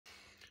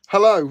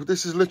Hello,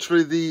 this is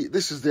literally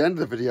the end of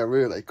the video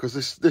really, because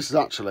this is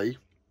actually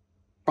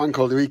bank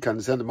holiday weekend.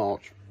 It's the end of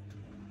March.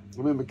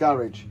 I'm in my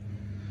garage,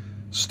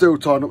 still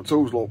tying up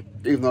tools, look,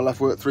 even though I left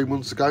work 3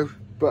 months ago.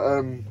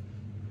 But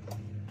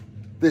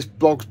this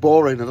blog's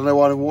boring. I don't know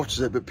why anyone watches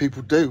it, but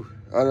people do.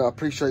 And I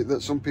appreciate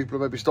that some people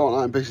are maybe starting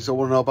out in business or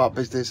want to know about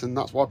business, and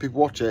that's why people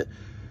watch it.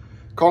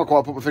 Can't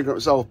quite put my finger on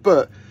it myself,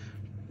 but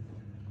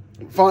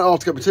I find it hard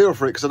to get material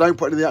for it because I don't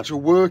put any of the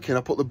actual work in.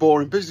 I put the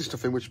boring business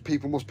stuff in, which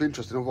people must be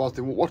interested in, otherwise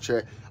they won't watch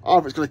it.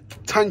 Either it's going to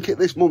tank it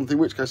this month, in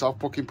which case I'll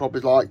fucking probably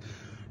like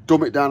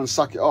dumb it down and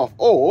sack it off.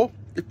 Or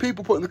if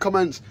people put in the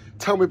comments,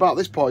 tell me about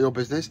this part of your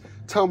business,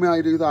 tell me how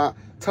you do that,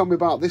 tell me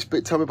about this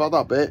bit, tell me about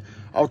that bit,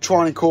 I'll try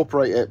and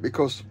incorporate it,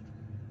 because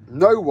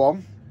no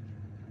one,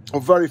 or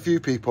very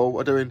few people,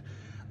 are doing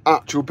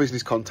actual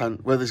business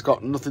content where there's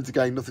got nothing to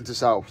gain, nothing to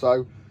sell.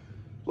 So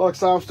like I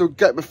say, I'm still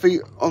getting my feet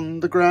on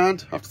the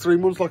ground after 3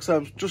 months. Like I say,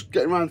 I'm just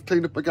getting around to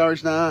clean up my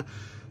garage now.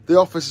 The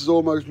office is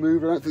almost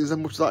moved. I don't think there's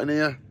much of that in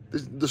here.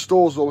 The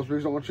store's almost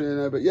moved, not much in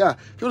here. But yeah,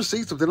 if you want to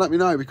see something, let me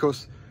know,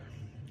 because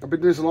I've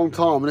been doing this a long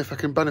time, and if I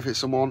can benefit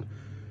someone,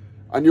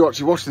 and you're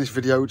actually watching this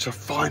video, which I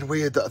find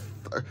weird, that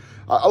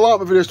I like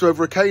my videos to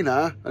over 1K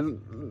now,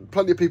 and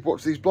plenty of people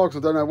watch these blogs. I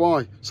don't know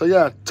why. So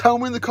yeah, tell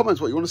me in the comments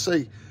what you want to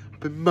see. I've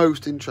been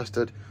most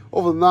interested.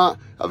 Other than that,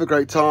 have a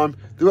great time.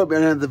 There won't be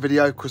an end of the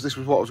video because this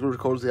was what I was going to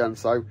record at the end.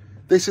 So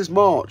this is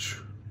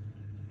March.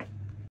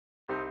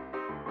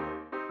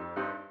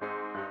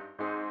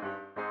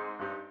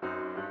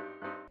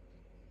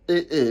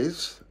 It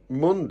is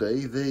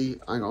Monday the,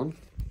 hang on.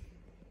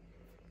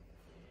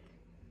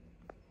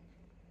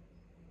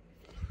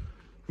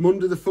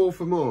 Monday the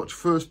 4th of March,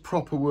 first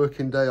proper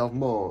working day of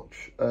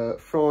March.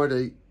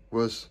 Friday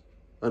was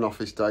an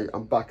office day.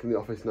 I'm back in the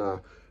office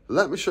now.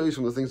 Let me show you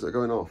some of the things that are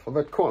going off. I've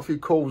had quite a few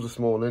calls this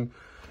morning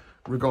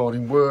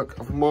regarding work.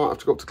 I might have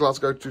to go up to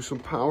Glasgow to do some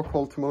power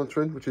quality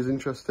monitoring, which is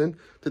interesting.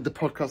 Did the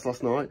podcast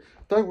last night.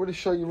 Don't really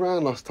show you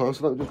around last time,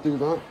 so don't just do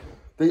that.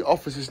 The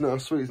office is now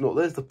sweet as not.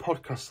 There's the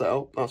podcast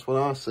setup. That's what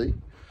I see.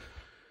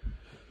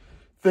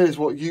 There's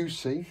what you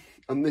see.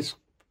 And this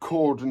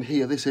cord in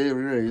here, this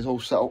area is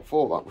all set up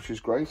for that, which is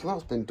great. So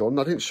that's been done.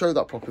 I didn't show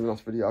that properly in the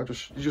last video.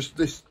 Just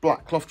this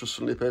black cloth just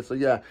suddenly appeared. So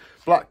yeah,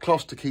 black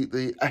cloth to keep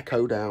the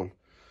echo down.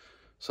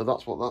 So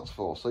that's what that's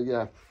for. So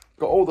yeah,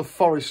 got all the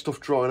Forest stuff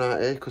drying out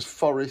here, because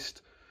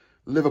Forest,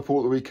 Liverpool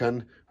at the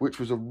weekend, which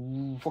was a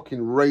fucking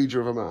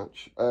rager of a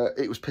match.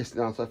 It was pissing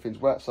down, so everything's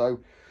wet.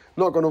 So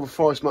not got another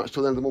Forest match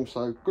till the end of the month.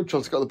 So good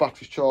chance to get the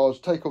batteries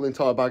charged, take all the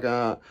entire bag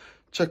out,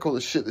 check all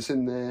the shit that's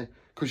in there,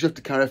 because you have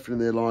to carry everything in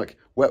there, like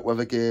wet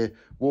weather gear,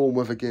 warm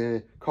weather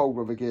gear, cold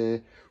weather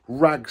gear,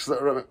 rags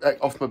that are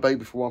off my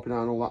baby for wiping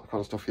out, and all that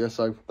kind of stuff. Yeah,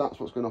 so that's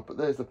what's going on. But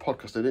there's the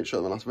podcast I didn't show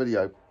in the last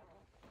video.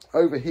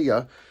 Over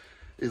here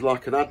is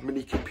like an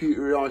admin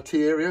computer IT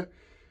area.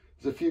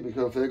 There's a few bits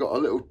over there. They've got a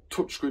little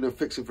touchscreen I'm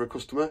fixing for a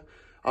customer.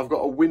 I've got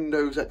a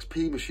Windows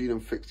XP machine I'm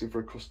fixing for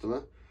a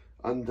customer.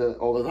 And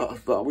although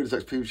that Windows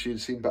XP machine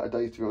has seen better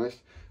days, to be honest.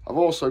 I've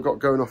also got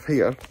going off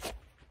here,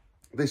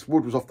 this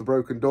wood was off the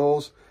broken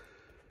doors.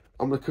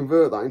 I'm going to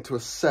convert that into a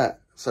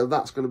set. So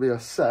that's going to be a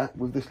set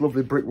with this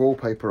lovely brick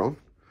wallpaper on.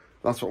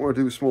 That's what I'm going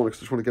to do this morning, because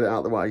I just want to get it out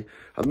of the way.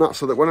 And that's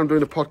so that when I'm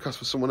doing a podcast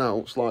with someone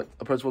else, like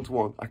a Pres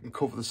 1-to-1, I can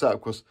cover the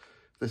setup, because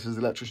this is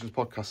the electrician's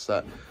podcast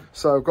set.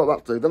 So I've got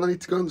that to do. Then I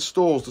need to go in the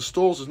stores. The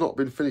stores has not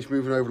been finished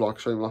moving over like I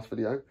showed in the last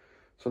video.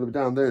 So I'll be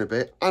down there in a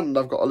bit. And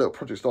I've got a little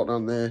project started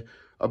down there,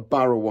 a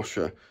barrel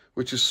washer,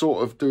 which is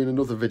sort of doing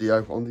another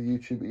video on the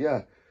YouTube. But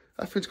yeah,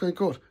 everything's going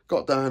good.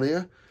 Got down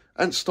here,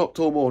 ain't stopped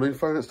all morning.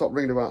 Phone ain't stopped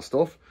ringing about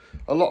stuff.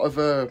 A lot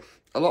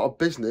of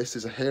business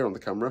is a hair on the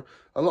camera.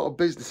 A lot of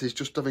business is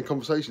just having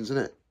conversations,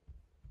 isn't it?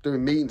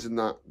 Doing meetings and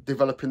that,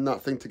 developing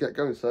that thing to get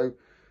going. So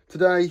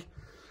today,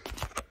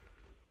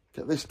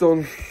 get this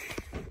done,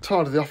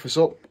 tidy the office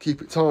up,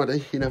 keep it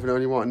tidy. You never know,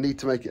 you might need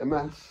to make it a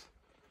mess.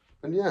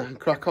 And yeah,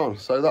 crack on.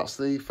 So that's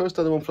the first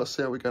day of the month. Let's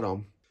see how we get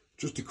on.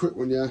 Just a quick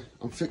one, yeah.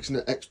 I'm fixing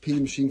an XP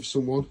machine for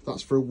someone.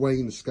 That's for a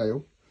weighing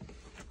scale.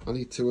 I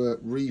need to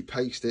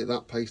repaste it.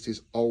 That paste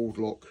is old,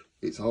 look.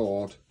 It's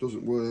hard,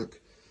 doesn't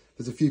work.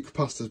 There's a few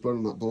capacitors blown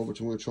on that board,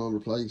 which I'm going to try and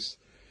replace.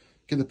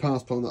 Get the power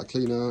supply on that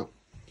clean out.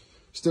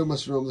 Still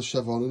messing around with the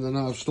Chevron, and then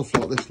I have stuff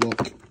like this,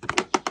 look.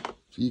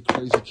 For you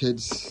crazy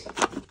kids,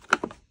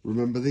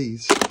 remember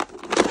these?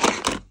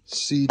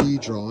 CD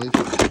drive,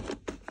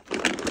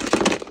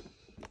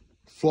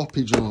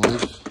 floppy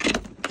drive,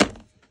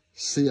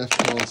 CF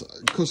cards.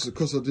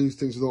 Because I do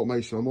things with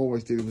automation, I'm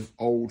always dealing with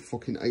old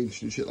fucking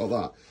ancient shit like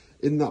that.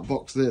 In that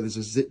box there's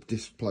a zip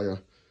disc player.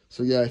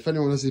 So yeah, if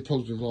anyone has any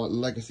problems with like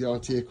legacy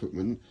IT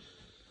equipment,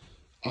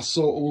 I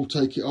sort of will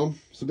take it on.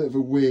 It's a bit of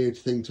a weird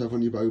thing to have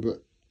on your bow,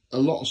 but a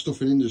lot of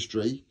stuff in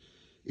industry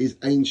is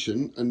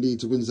ancient and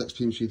needs a Windows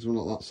XP machine to run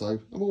like that. So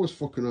I'm always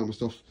fucking around with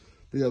stuff.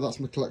 But yeah, that's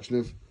my collection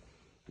of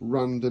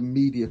random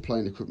media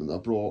playing equipment that I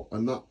brought.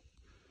 And that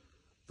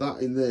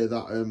in there,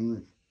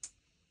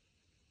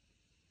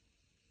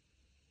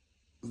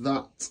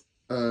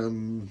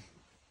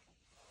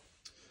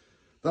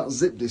 That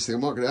zip disk thing, I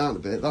might get it out in a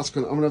bit. That's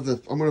gonna. I'm gonna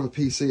have a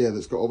PC here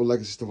that's got all the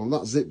legacy stuff on.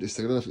 That zip disk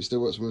thing, I don't know if it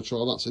still works. I'm gonna try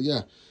that. So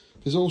yeah,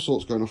 there's all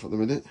sorts going off at the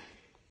minute.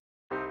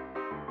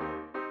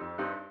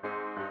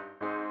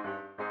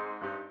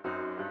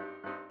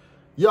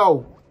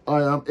 Yo,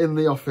 I am in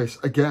the office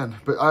again,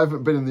 but I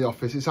haven't been in the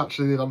office. It's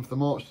actually the 11th of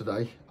March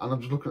today, and I'm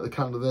just looking at the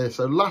calendar there.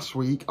 So last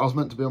week I was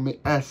meant to be on my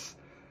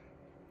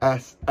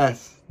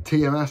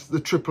TMS, the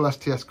triple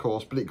STS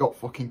course, but it got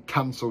fucking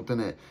cancelled,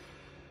 didn't it?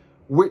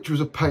 Which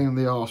was a pain in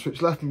the arse,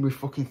 which left me with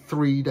fucking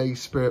 3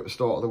 days spare at the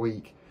start of the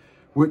week,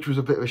 which was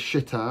a bit of a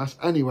shit ass.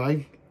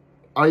 Anyway,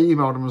 I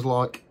emailed them, was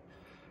like,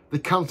 they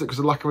cancelled it because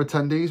of lack of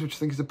attendees, which I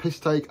think is a piss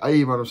take. I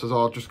emailed them, says,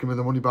 oh, just give me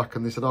the money back.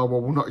 And they said, oh,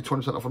 well, we'll knock you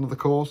 20% off another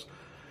course.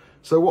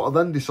 So what I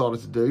then decided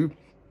to do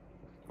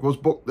was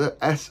book the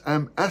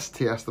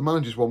SMSTS, the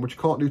manager's one, which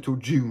you can't do till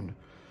June.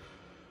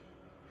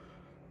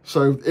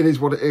 So it is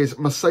what it is.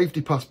 My safety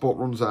passport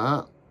runs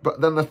out. But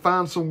then I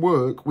found some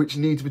work which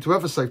needs me to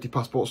have a safety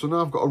passport, so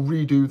now I've got to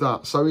redo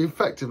that. So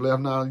effectively, I've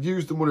now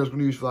used the money I was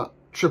going to use for that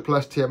triple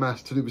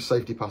STMS to do with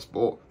safety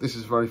passport. This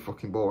is very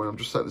fucking boring. I'm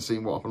just setting the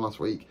scene what happened last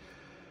week.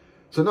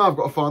 So now I've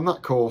got to find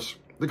that course.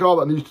 The guy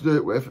that I used to do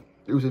it with,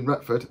 who was in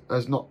Retford,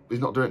 he's not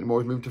doing it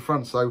anymore. He's moved to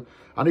France. So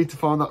I need to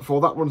find that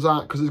before that runs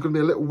out, because there's going to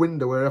be a little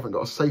window where I haven't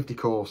got a safety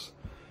course.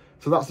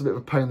 So that's a bit of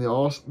a pain in the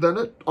arse.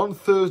 Then on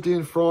Thursday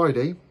and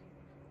Friday,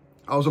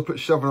 I was up at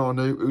Chevron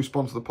Arnu, who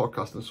sponsored the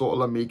podcast and sort of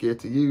lent me gear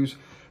to use.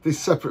 There's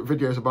separate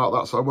videos about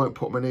that, so I won't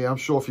put them in here. I'm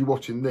sure if you're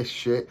watching this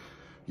shit,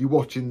 you're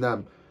watching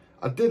them.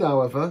 I did,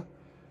 however,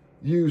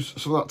 use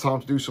some of that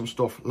time to do some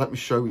stuff. Let me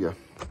show you.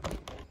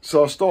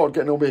 So I started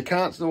getting all my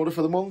accounts in order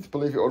for the month,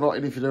 believe it or not.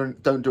 And if you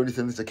don't do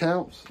anything in these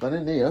accounts, then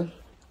in here,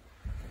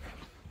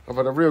 I've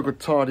had a real good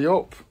tidy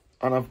up.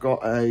 And I've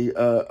got an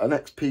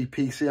XP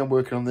PC I'm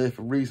working on there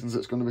for reasons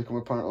that's going to become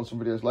apparent on some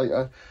videos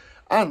later.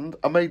 And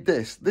I made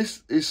this.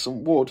 This is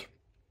some wood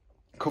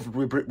covered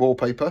with brick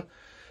wallpaper.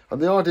 And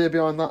the idea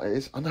behind that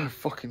is, I know it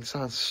fucking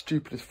sounds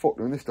stupid as fuck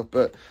doing this stuff,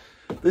 but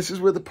this is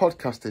where the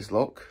podcast is,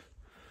 look.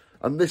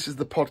 And this is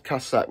the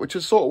podcast set, which I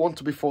sort of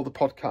wanted before the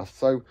podcast.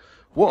 So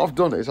what I've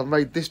done is I've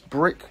made this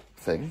brick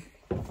thing.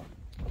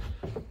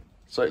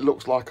 So it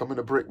looks like I'm in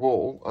a brick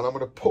wall. And I'm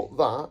going to put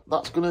that.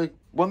 That's going to,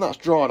 when that's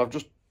dried, I've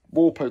just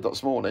wallpapered that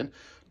this morning.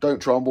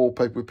 Don't try and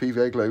wallpaper with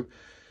PVA glue.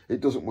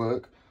 It doesn't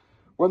work.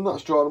 When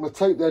that's dried, I'm going to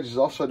take the edges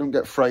off so I don't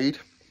get frayed.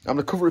 I'm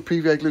going to cover it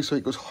with PVA glue so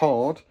it goes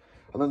hard.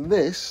 And then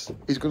this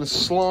is going to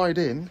slide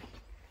in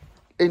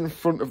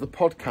front of the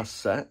podcast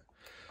set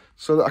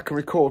so that I can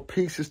record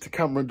pieces to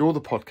camera and do other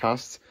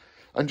podcasts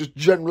and just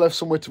generally have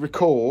somewhere to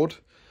record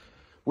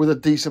with a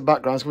decent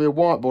background. There's going to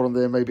be a whiteboard on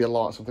there, maybe a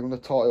light or something. I'm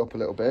going to tie it up a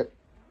little bit.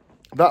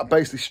 That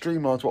basically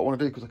streamlines what I want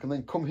to do, because I can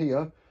then come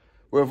here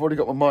where I've already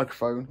got my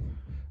microphone,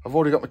 I've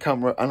already got my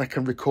camera, and I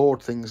can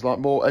record things like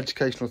more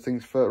educational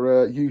things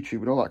for YouTube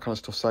and all that kind of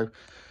stuff. So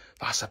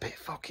that's a bit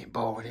fucking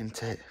boring,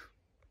 isn't it?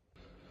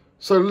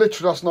 So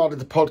literally last night I did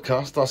the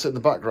podcast, I sit in the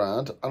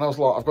background, and I was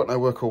like, I've got no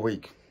work all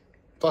week.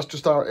 That's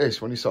just how it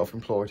is when you're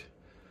self-employed.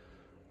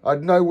 I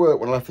had no work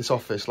when I left this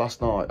office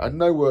last night. I had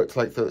no work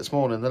till 8:30 this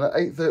morning. Then at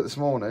 8:30 this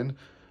morning,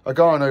 a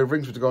guy I know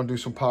rings me to go and do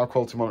some power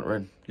quality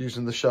monitoring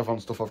using the Chevron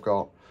stuff I've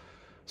got.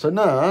 So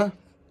now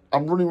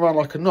I'm running around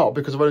like a knob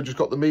because I've only just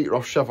got the meter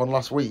off Chevron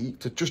last week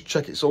to just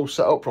check it's all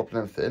set up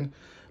properly and everything.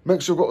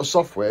 Make sure I've got the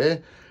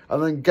software,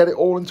 and then get it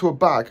all into a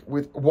bag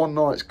with one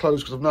night's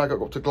clothes, because I've now got to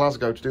go up to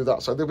Glasgow to do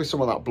that. So there'll be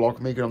some of that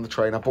blog, me getting on the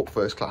train. I booked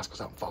first class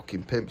because I'm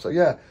fucking pimp. So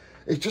yeah,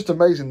 it's just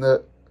amazing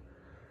that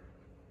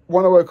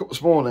when I woke up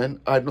this morning,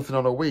 I had nothing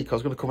on all week. I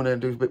was going to come in here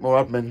and do a bit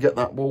more admin, get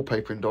that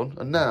wallpapering done.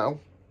 And now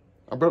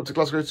I'm going up to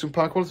Glasgow to do some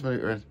power quality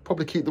monitoring.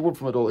 Probably keep the wood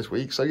from my door this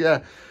week. So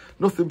yeah,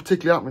 nothing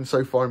particularly happening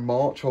so far in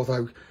March,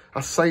 although I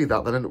say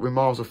that, then end up with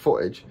miles of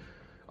footage.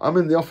 I'm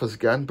in the office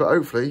again, but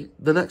hopefully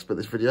the next bit of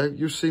this video,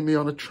 you'll see me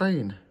on a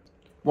train.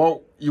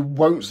 Well, you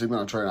won't see me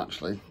on a train,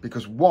 actually,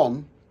 because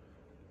one,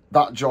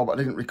 that job I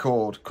didn't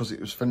record because it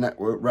was for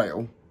Network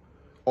Rail,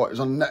 or it was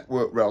on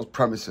Network Rail's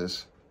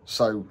premises.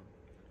 So,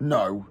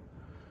 no,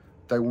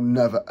 they will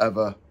never,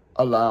 ever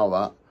allow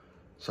that.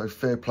 So,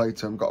 fair play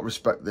to them, got to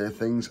respect their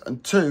things.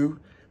 And two,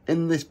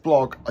 in this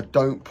blog, I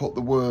don't put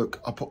the work,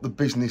 I put the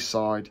business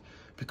side,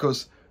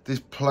 because there's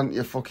plenty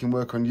of fucking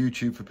work on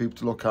YouTube for people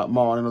to look at,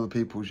 mine and other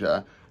people's,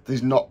 yeah.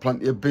 There's not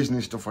plenty of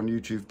business stuff on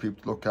YouTube for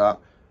people to look at.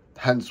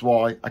 Hence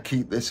why I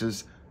keep this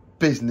as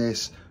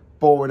business,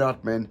 boring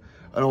admin,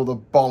 and all the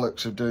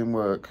bollocks of doing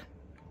work.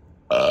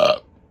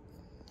 I'll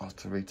have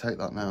to retake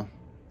that now.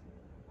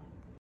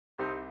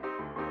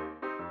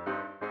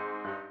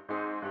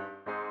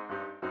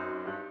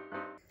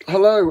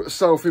 Hello,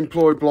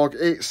 self-employed blog.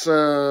 It's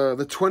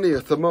the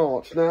 20th of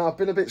March. Now, I've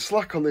been a bit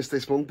slack on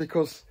this month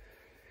because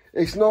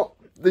there's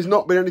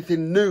not been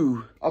anything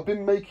new. I've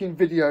been making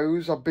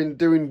videos, I've been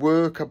doing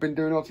work, I've been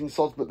doing odds and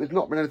sods, but there's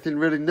not been anything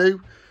really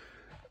new.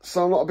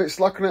 So I'm not a bit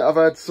slack on it. I've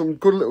had some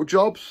good little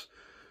jobs.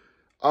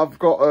 I've had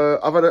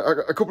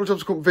a couple of jobs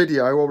to come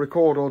video or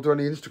record or do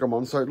any Instagram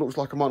on, so it looks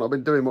like I might not have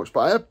been doing much,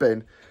 but I have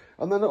been.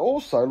 And then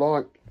also,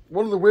 like,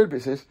 one of the weird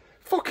bits is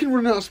fucking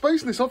running out of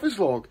space in this office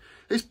log.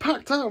 It's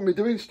packed out with me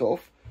doing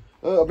stuff.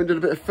 I've been doing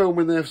a bit of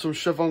filming there for some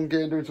Chevron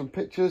gear and doing some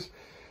pictures.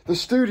 The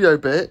studio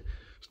bit,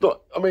 it's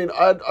not, I mean,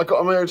 I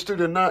got my own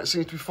studio now, it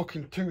seems to be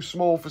fucking too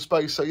small for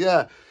space. So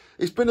yeah,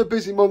 it's been a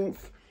busy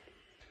month.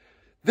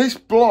 This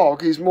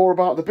blog is more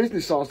about the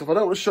business side stuff. I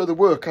don't want to show the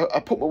work. I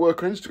put my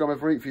work on Instagram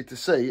every week for you to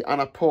see, and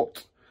I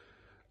put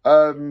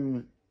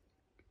some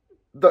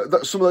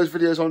of those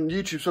videos on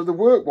YouTube. So the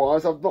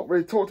work-wise, I've not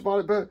really talked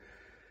about it, but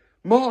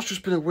March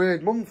just been a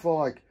weird month.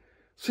 Like,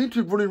 seem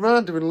to be running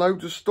around doing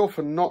loads of stuff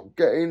and not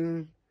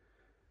getting...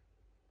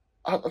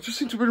 I just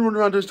seem to be running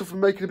around doing stuff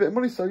and making a bit of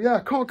money. So yeah, I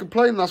can't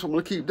complain. That's what I'm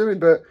going to keep doing.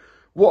 But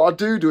what I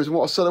do is, and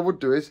what I said I would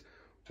do is,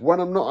 when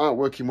I'm not out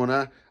working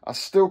money, I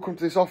still come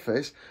to this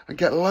office and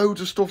get loads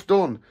of stuff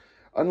done.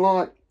 And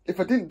like, if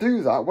I didn't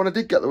do that, when I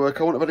did get the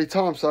work, I wouldn't have any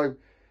time. So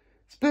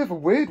it's a bit of a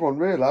weird one,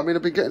 really. I mean,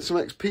 I've been getting some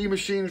XP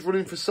machines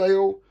running for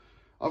sale.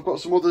 I've got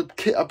some other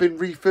kit I've been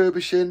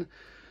refurbishing.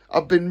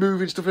 I've been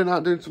moving stuff in and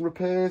out, doing some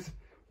repairs.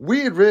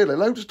 Weird, really.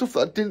 Loads of stuff that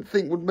I didn't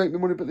think would make me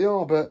money, but they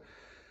are. But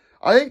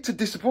I hate to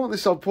disappoint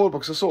this self-employed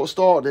because I sort of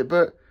started it,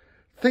 but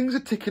things are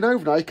ticking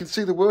over now. You can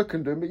see the work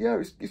I'm doing. But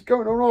yeah, it's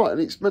going all right, and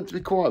it's meant to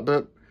be quiet,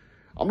 but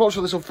I'm not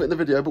sure this will fit in the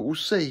video, but we'll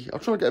see. I'll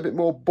try and get a bit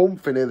more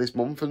bump in here this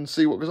month and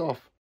see what goes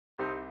off.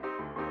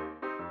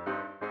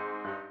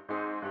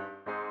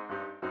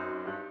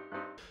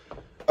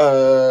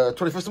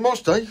 21st of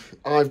March day,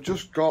 I've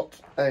just got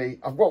a...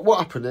 What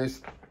happened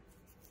is,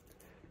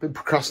 been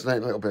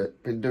procrastinating a little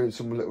bit, been doing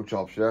some little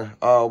jobs, yeah?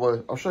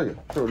 I'll show you,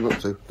 what I'm up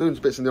to. Doing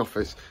some bits in the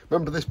office.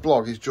 Remember, this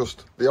blog is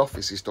just the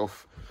officey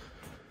stuff.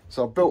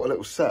 So I built a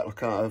little set,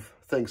 like, out of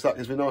things. That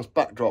gives me a nice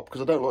backdrop,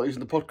 because I don't like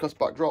using the podcast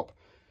backdrop.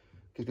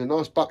 Gives me a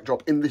nice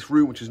backdrop in this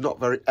room, which is not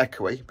very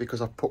echoey,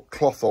 because I've put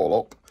cloth all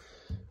up.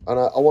 And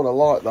I want to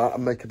light that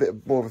and make a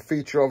bit more of a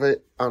feature of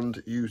it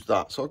and use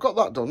that. So I've got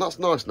that done. That's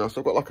nice now.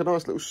 So I've got like a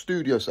nice little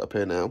studio set up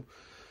here now.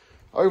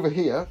 Over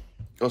here,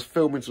 I was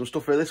filming some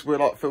stuff here. This is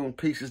where I like filming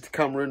pieces to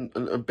camera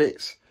and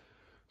bits.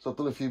 So I've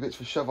done a few bits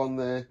for Chevron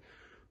there.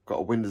 Got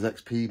a Windows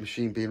XP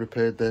machine being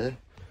repaired there.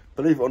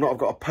 Believe it or not, I've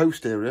got a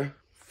post area.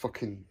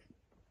 Fucking,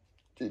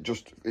 it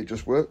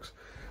just works.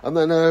 And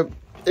then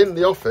in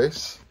the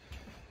office,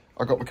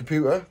 I got my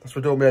computer. That's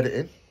where I do all my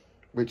editing,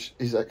 which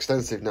is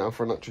extensive now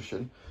for an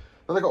electrician.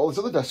 And I got all this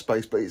other desk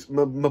space, but it's,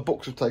 my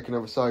books have taken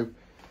over, so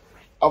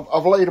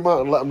I've laid them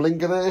out and let them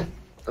linger there.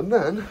 And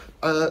then,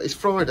 it's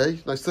Friday,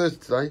 no, it's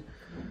Thursday today,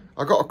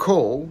 I got a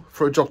call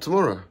for a job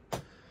tomorrow.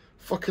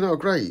 Fucking hell,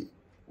 great.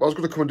 Well, I was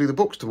going to come and do the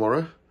books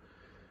tomorrow,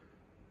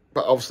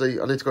 but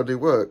obviously I need to go and do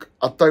work.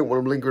 I don't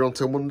want them lingering on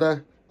till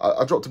Monday.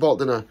 I dropped a bolt,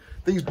 didn't I?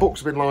 These books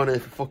have been lying here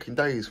for fucking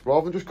days.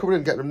 Rather than just coming in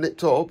and getting them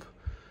nipped up,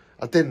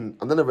 I didn't.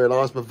 And then I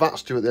realised my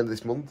VAT's due at the end of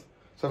this month.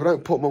 So if I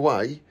don't put them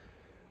away,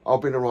 I'll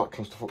be in a right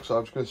clusterfuck. So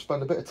I'm just going to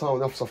spend a bit of time in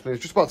the office afternoon.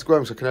 It's just about to go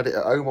home so I can edit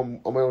at home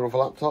on my own other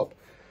laptop.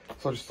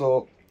 So I just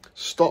thought,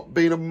 stop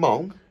being a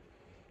mong,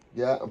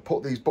 yeah, and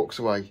put these books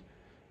away.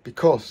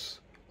 Because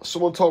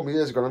someone told me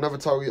years ago, and I never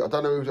told you, I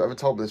don't know who's ever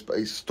told me this, but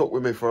he's stuck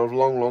with me for a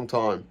long, long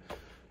time.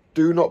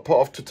 Do not put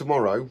off to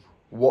tomorrow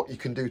what you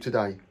can do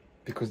today.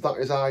 Because that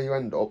is how you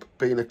end up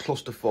being a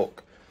clusterfuck.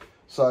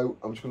 So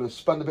I'm just going to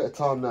spend a bit of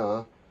time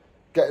now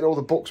getting all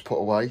the books put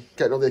away,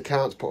 getting all the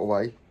accounts put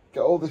away, get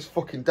all this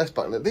fucking desk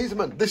back. This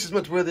is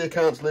meant to be where the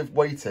accounts live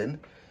waiting,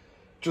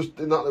 just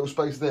in that little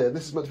space there. And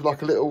this is meant to be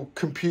like a little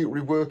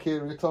computery work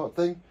area type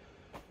thing.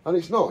 And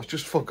it's not, it's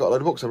just fuck, got a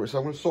load of books over it, so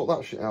I'm going to sort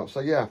that shit out. So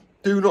yeah,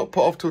 do not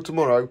put off till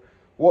tomorrow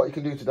what you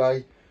can do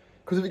today.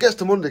 Because if it gets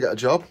to Monday, get a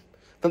job.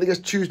 Then it gets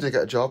Tuesday,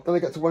 get a job. Then it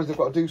gets to Wednesday, I've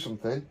got to do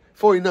something.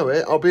 Before you know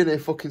it, I'll be in here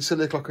fucking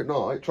silly o'clock at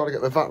night, trying to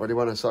get my VAT ready,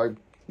 won't I? So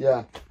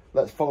yeah,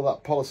 let's follow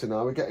that policy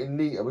now. We're getting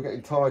neater, we're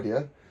getting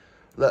tidier.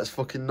 Let's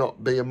fucking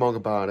not be a mong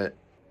about it.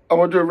 I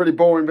want to do a really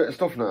boring bit of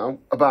stuff now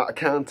about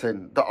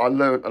accounting that I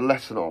learned a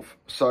lesson of.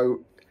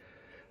 So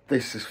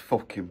this is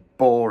fucking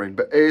boring,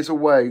 but here's a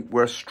way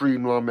where I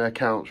streamline my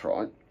accounts,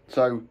 right?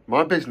 So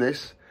my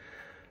business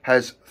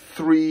has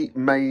four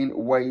main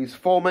ways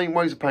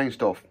of paying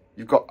stuff.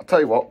 You've got, I'll tell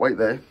you what, wait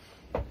there.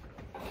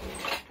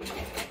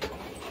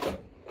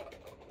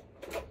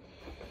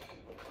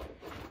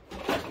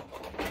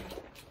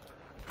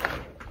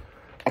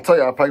 I'll tell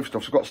you how I pay for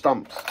stuff. So I've got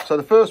stamps. So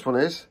the first one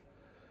is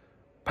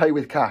pay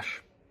with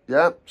cash.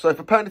 Yeah. So if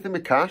I pay anything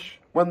with cash,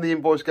 when the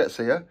invoice gets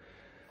here,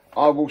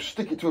 I will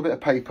stick it to a bit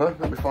of paper.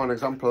 Let me find an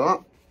example of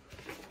that.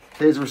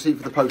 Here's a receipt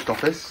for the post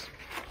office.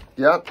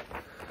 Yeah.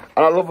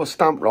 And I love a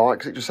stamp, right,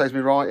 because it just saves me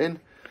writing.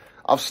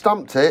 I've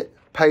stamped it,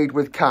 paid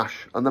with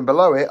cash. And then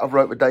below it, I've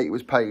wrote the date it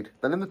was paid.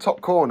 Then in the top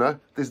corner,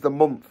 there's the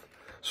month.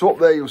 So up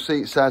there, you'll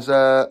see it says,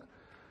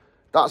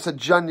 that's a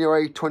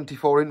January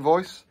 24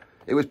 invoice.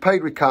 It was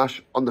paid with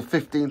cash on the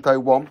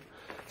 15th/01.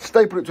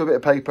 Stapled it to a bit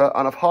of paper,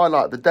 and I've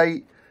highlighted the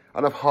date,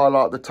 and I've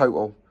highlighted the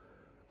total.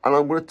 And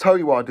I'm going to tell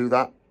you why I do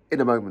that in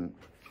a moment.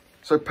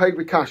 So paid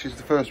with cash is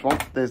the first one.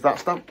 There's that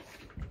stamp.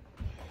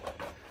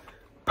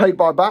 Paid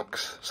by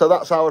backs. So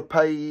that's how I would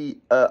pay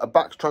a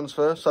backs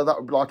transfer. So that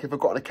would be like if I've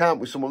got an account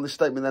with someone, this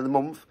statement in the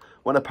month,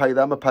 when I pay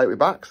them, I pay it with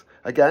backs.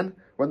 Again,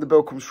 when the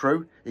bill comes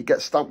through, it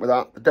gets stamped with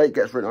that. The date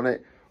gets written on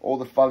it. All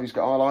the values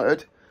get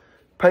highlighted.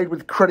 Paid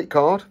with credit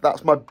card.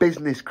 That's my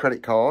business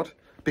credit card,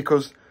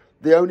 because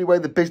the only way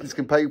the business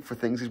can pay for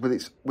things is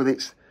with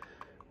its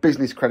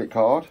business credit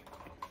card.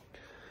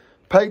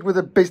 Paid with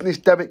a business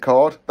debit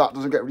card. That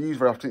doesn't get used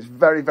very often. It's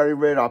very, very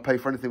rare I pay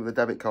for anything with a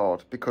debit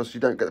card, because you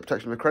don't get the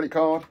protection of a credit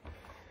card.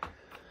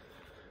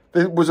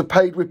 There was a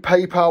paid with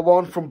PayPal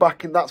one from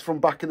back in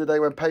the day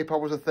when PayPal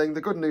was a thing.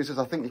 The good news is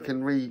I think you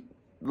can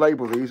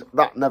relabel these.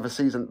 That never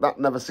sees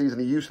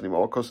any use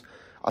anymore, because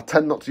I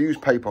tend not to use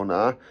PayPal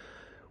now.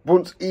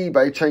 Once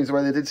eBay changed the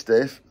way they did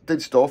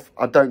stuff,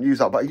 I don't use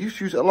that, but I used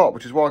to use it a lot,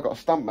 which is why I got a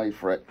stamp made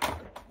for it.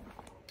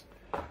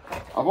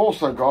 I've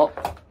also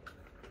got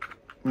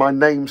my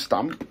name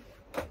stamp.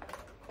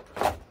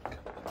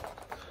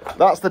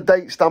 That's the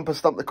date stamp I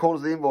stamp the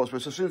corners of the invoice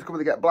with. So as soon as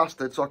they get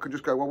blasted, so I can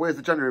just go, well, where's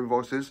the January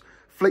invoices?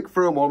 Flick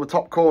through them all in the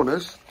top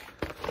corners,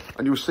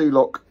 and you'll see,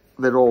 look,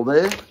 they're all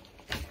there.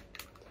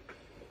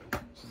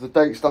 So the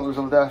date stamp was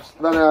on the desk.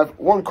 Then I have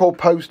one called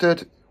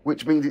posted,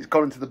 which means it's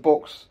gone into the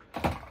books.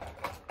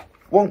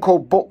 One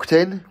called booked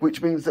in,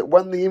 which means that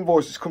when the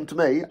invoices come to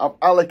me, I've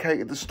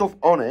allocated the stuff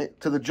on it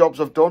to the jobs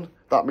I've done.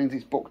 That means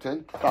it's booked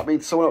in. That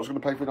means someone else is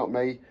going to pay for it, not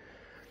me.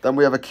 Then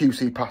we have a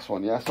QC pass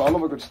one, yeah? So I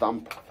love a good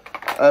stamp.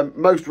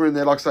 Most are in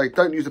there, like I say,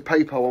 don't use the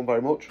PayPal one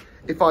very much.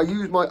 If I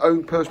use my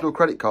own personal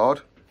credit card,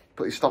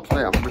 put these stamps me,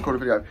 I'm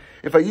recording a video.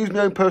 If I use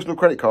my own personal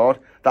credit card,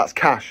 that's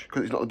cash,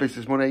 because it's not the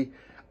business money.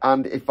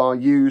 And if I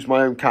use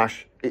my own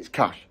cash, it's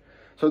cash.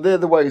 So they're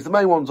the ways. The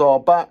main ones are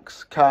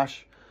backs,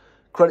 cash,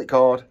 credit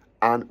card,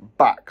 and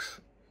backs.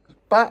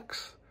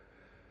 Backs,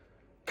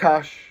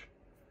 cash,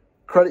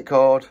 credit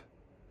card.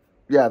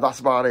 Yeah, that's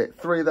about it.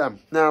 3 of them.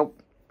 Now,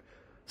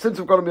 since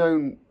I've got on my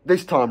own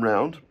this time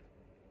round,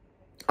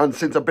 and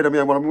since I've been on my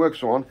own when I'm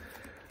working on,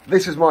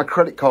 this is my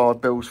credit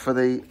card bills for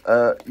the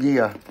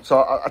year. So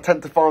I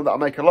tend to find that I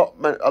make a lot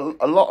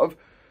of.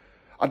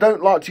 I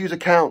don't like to use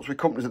accounts with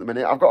companies at the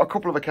minute. I've got a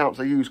couple of accounts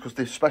I use because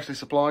they're specialist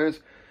suppliers.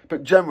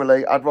 But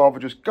generally, I'd rather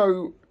just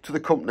go to the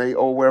company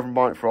or wherever I'm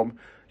buying it from,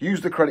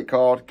 use the credit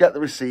card, get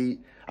the receipt.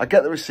 I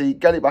get the receipt,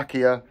 get it back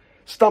here,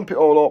 stamp it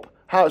all up,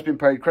 how it's been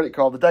paid, credit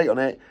card, the date on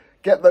it,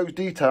 get those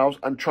details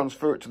and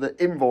transfer it to the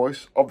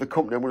invoice of the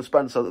company I'm going to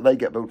spend so that they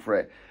get billed for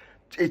it.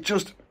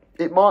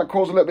 It might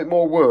cause a little bit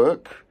more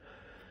work,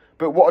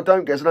 but what I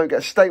don't get is I don't get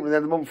a statement at the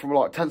end of the month from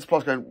like 10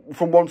 suppliers going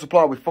from one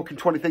supplier with fucking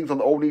 20 things on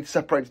that all need to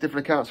separate to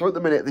different accounts. So at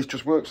the minute, this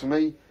just works for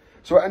me.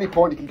 So at any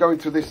point, you can go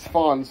into this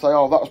file and say,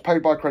 oh, that was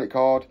paid by credit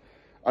card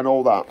and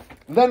all that.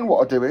 Then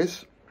what I do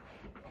is,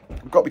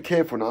 I've got to be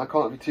careful now, I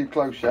can't be too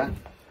close yet.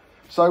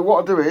 So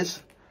what I do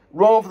is,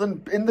 rather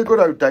than in the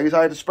good old days,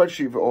 I had a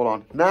spreadsheet of it all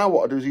on. Now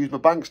what I do is use my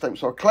bank statement.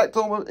 So I collect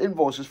all my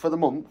invoices for the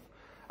month,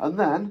 and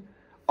then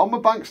on my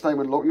bank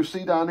statement, look, you'll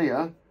see down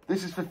here,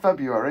 this is for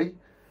February.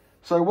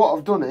 So what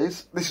I've done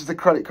is, this is the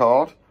credit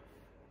card.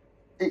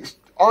 It's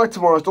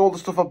itemised all the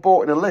stuff I've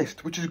bought in a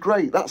list, which is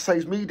great. That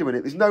saves me doing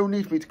it. There's no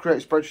need for me to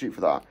create a spreadsheet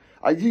for that.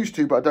 I used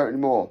to, but I don't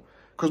anymore.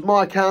 Because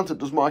my accountant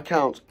does my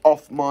accounts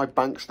off my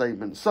bank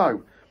statement.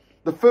 So,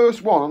 the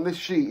first one on this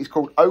sheet is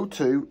called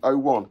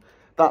 0201.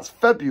 That's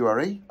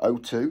February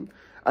 02,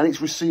 and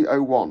it's receipt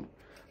 01.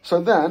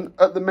 So then,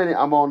 at the minute,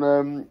 I'm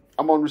on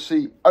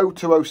receipt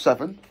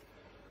 0207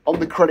 on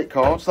the credit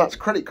card. So that's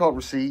credit card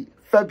receipt,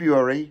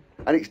 February,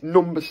 and it's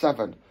number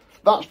 7.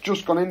 That's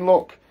just gone in,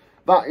 look.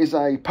 That is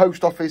a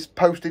post office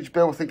postage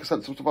bill. I think I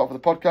sent some stuff out for the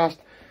podcast.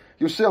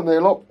 You'll see on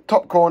there, look,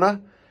 top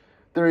corner,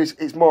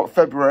 it's marked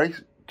February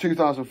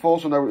 2004,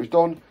 so I know it was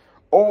done.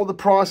 All the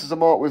prices are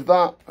marked with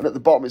that, and at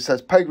the bottom it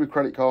says paid with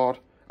credit card,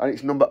 and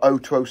it's number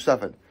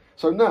 0207.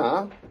 So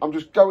now, I'm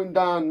just going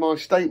down my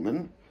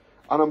statement,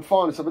 and I'm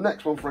finding, so the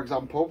next one, for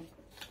example,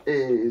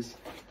 is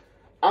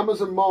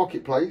Amazon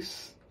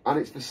Marketplace, and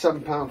it's for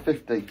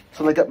 £7.50.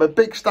 So they get my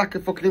big stack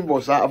of fucking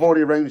invoices out. I've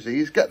already arranged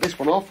these. Get this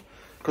one off,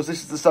 because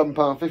this is the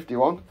 £7.50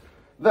 one.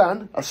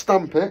 Then, I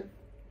stamp it,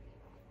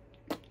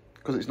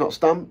 because it's not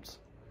stamped.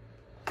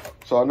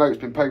 So I know it's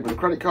been paid with a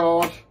credit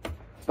card.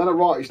 Then I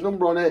write its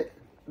number on it,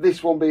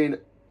 this one being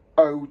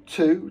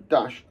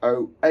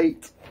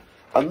 02-08.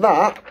 And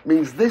that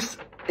means this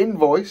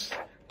invoice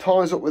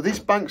ties up with this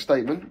bank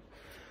statement.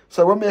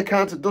 So when my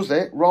accountant does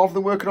it, rather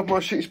than working off my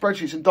shitty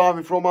spreadsheets and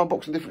diving through all my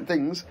books and different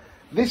things,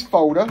 this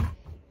folder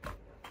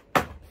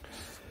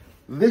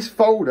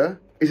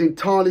is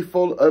entirely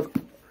full of,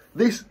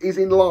 this is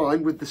in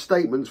line with the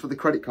statements for the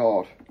credit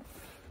card.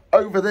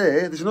 Over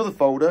there's another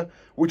folder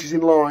which is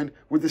in line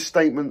with the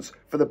statements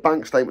for the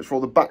bank statements for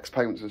all the backs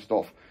payments and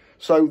stuff.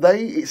 So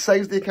it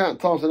saves the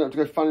account time so I don't have to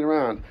go fanning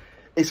around.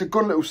 It's a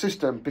good little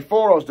system.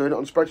 Before I was doing it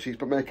on spreadsheets,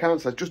 but my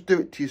accountant says just do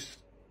it to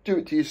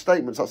your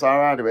statements. That's how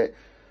I do it.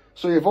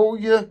 So you have all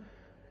your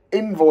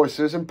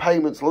invoices and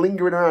payments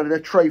lingering around in a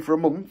tray for a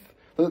month.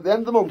 Then at the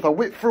end of the month, I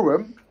whip through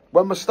them.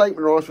 When my statement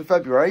arrives for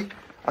February,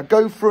 I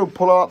go through and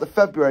pull out the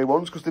February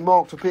ones because they're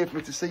marked up here for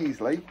me to see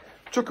easily.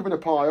 Chuck them in a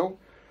pile.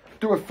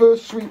 Do a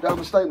first sweep down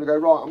the statement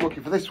and go, right, I'm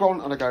looking for this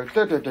one. And I go,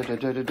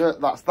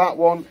 that's that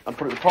one. And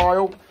put it in the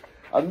pile.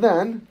 And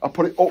then I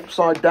put it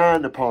upside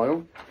down the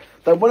pile.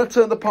 Then when I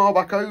turn the pile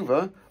back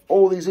over,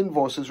 all these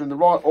invoices are in the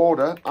right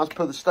order as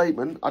per the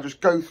statement. I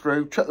just go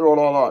through, check they're all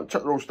alright,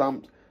 check they're all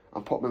stamped,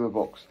 and put them in my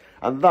books.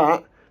 And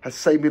that has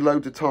saved me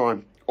loads of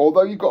time.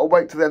 Although you've got to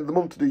wait to the end of the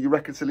month to do your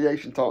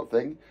reconciliation type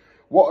thing,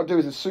 what I do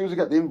is as soon as I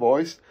get the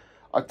invoice,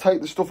 I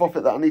take the stuff off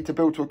it that I need to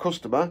bill to a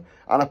customer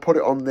and I put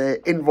it on the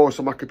invoice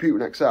on my computer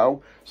in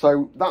Excel.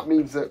 So that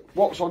means that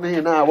what's on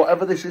here now,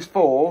 whatever this is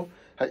for,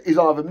 is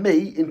either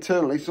me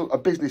internally, so a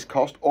business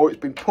cost, or it's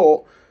been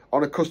put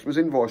on a customer's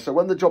invoice. So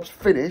when the job's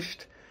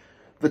finished,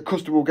 the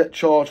customer will get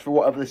charged for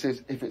whatever this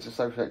is if it's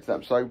associated to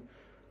them. So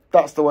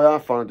that's the way I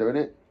find doing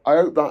it. I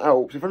hope that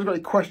helps. If anyone's got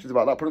any questions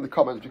about that, put it in the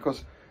comments,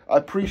 because I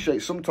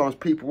appreciate sometimes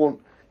people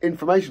want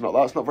information like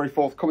that. It's not very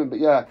forthcoming, but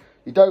yeah,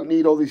 you don't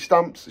need all these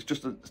stamps. It's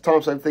just a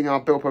time-saving thing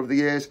I've built up over the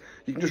years.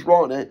 You can just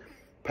write on it,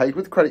 paid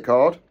with credit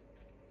card,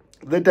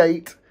 the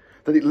date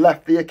that it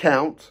left the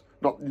account,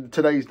 not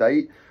today's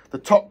date. The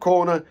top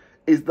corner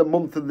is the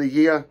month and the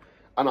year,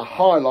 and I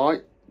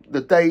highlight the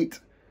date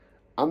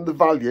and the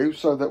value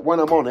so that when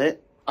I'm on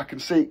it, I can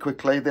see it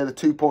quickly. They're the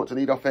 2 points I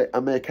need off it,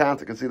 and my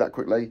accountant can see that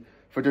quickly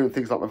for doing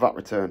things like my VAT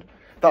return.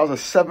 That was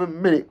a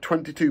 7-minute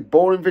 22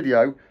 boring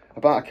video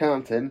about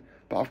accounting,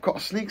 but I've got a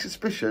sneak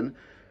suspicion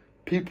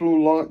people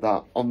will like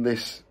that on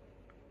this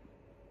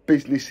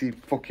businessy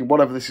fucking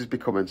whatever this is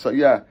becoming. So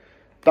yeah,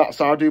 that's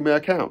how I do my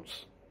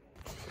accounts.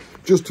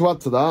 Just to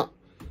add to that,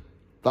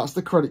 that's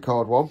the credit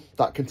card one.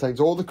 That contains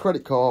all the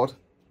credit card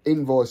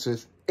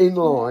invoices in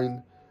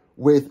line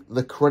with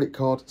the credit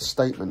card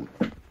statement.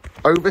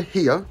 Over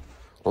here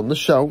on the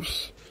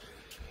shelves,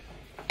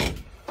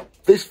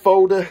 this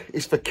folder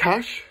is for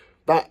cash.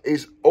 That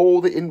is all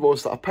the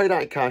invoices that I paid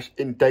out in cash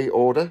in date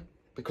order,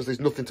 because there's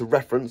nothing to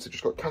reference. It's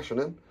just got cash on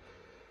them.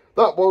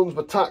 That one's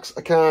my tax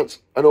accounts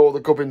and all the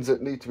gubbins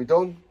that need to be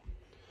done.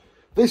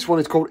 This one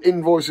is called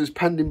invoices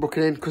pending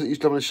booking in, because it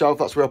used to have on the shelf.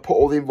 That's where I put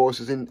all the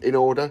invoices in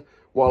order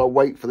while I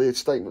wait for the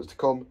statements to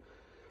come.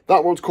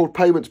 That one's called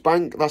payments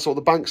bank. That's all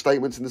the bank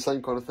statements in the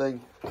same kind of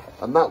thing.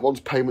 And that one's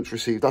payments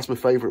received. That's my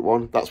favourite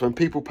one. That's when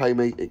people pay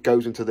me, it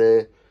goes into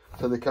there,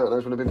 so the account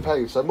knows when I've been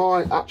paid. So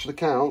my actual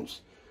accounts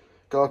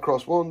go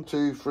across 1,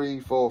 2, 3,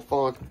 4,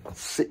 5,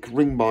 6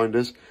 ring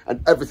binders,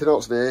 and everything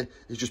else there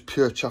is just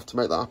pure chaff to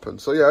make that happen.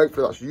 So yeah,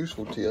 hopefully that's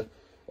useful to you.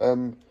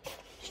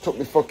 It's took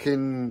me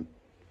fucking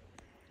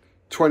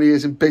 20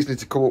 years in business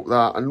to come up with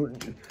that,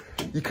 and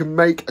you can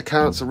make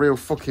accounts a real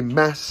fucking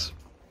mess.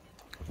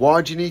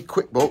 Why do you need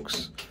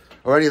QuickBooks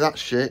or any of that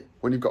shit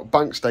when you've got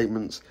bank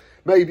statements?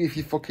 Maybe if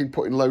you're fucking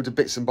putting loads of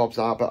bits and bobs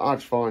out, but I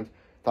just find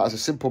that as a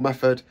simple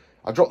method.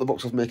 I drop the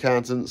books off my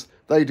accountants,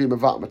 they do my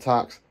VAT and my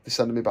tax, they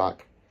send me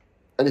back.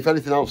 And if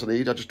anything else I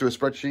need, I just do a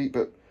spreadsheet,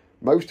 but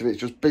most of it's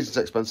just business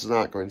expenses and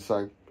outgoing.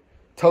 So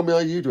tell me how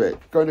you do it.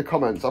 Go in the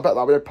comments. I bet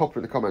that'll be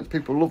popular in the comments.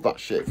 People love that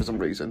shit for some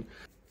reason.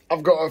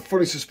 I've got a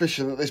funny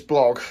suspicion that this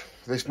blog,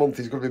 this month,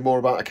 is going to be more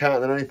about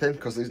accounting than anything,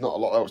 because there's not a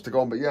lot else to go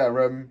on. But yeah,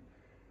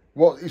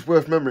 what is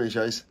worth remembering,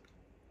 Chase,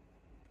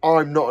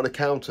 I'm not an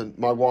accountant.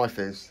 My wife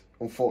is,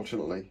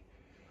 unfortunately.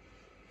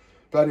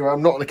 But anyway,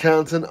 I'm not an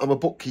accountant. I'm a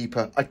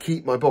bookkeeper. I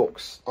keep my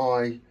books.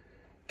 I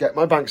get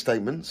my bank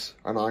statements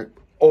and I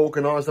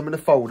organise them in a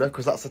folder,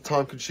 because that's the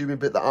time-consuming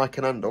bit that I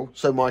can handle,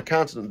 so my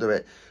accountant will do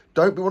it.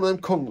 Don't be one of them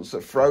cunts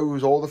that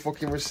throws all the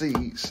fucking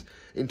receipts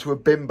into a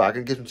bin bag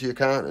and gives them to your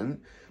accountant,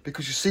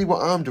 because you see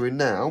what I'm doing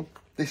now.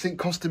 This ain't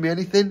costing me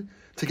anything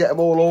to get them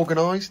all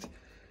organised.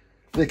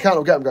 The accountant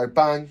will get them, go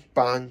bang,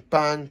 bang,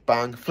 bang,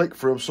 bang, flick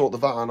through them, sort the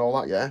VAT and all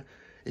that, yeah?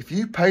 If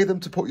you pay them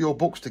to put your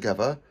books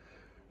together,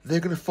 they're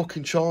going to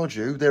fucking charge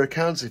you their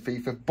accountancy fee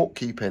for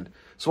bookkeeping.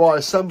 So I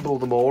assemble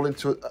them all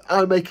into,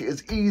 I make it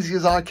as easy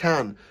as I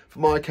can for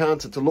my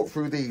accountant to look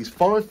through these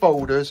 5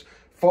 folders,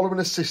 following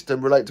a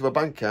system related to my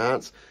bank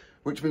accounts,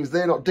 which means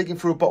they're not digging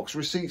through a box of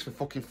receipts for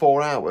fucking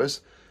 4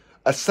 hours,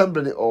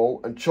 assembling it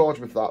all and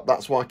charging me for that.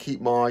 That's why I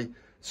keep my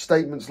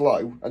statements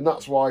low, and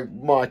that's why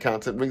my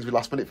accountant rings me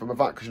last minute from my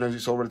VAT, because she knows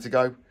it's all ready to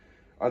go,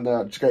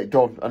 and just get it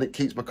done, and it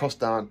keeps my costs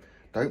down.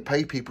 Don't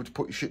pay people to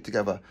put your shit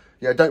together.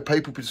 Yeah, don't pay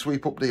people to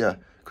sweep up, do you?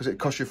 Because it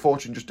costs you a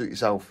fortune, just do it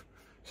yourself.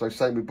 So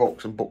same with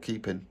books and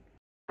bookkeeping.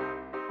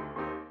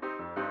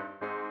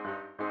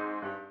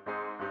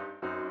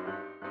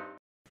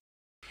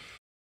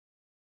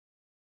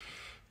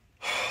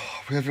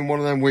 We're having one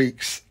of them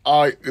weeks.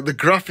 The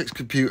graphics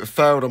computer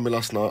failed on me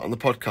last night on the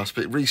podcast,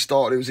 but it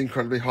restarted. It was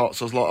incredibly hot,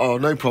 so I was like, oh,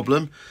 no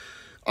problem.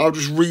 I'll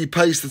just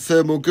repaste the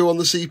thermal goo on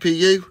the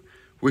CPU,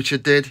 which I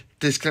did.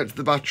 Disconnected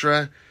the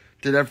battery,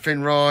 did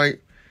everything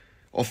right,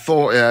 or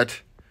thought I had.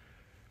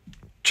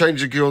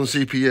 Changed the goo on the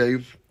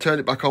CPU, turned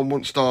it back on,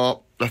 wouldn't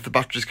start, left the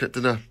battery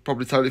disconnected, and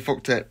probably totally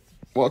fucked it.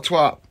 What a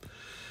twat.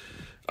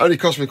 Only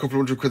cost me a couple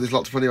of £100 this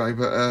laptop anyway,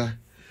 but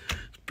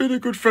it's been a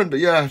good friend. But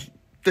yeah,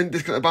 didn't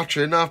disconnect the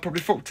battery, and now I've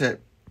probably fucked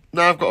it.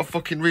 Now I've got to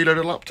fucking reload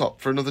a laptop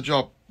for another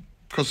job,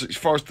 because it's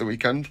Forest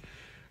weekend,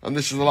 and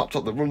this is the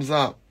laptop that runs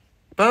that.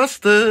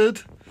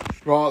 Bastard!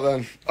 Right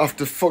then,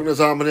 after fucking us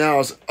how many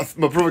hours,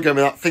 my brother gave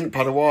me that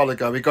ThinkPad a while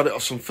ago. He got it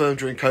off some firm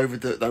during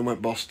COVID that then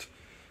went bust.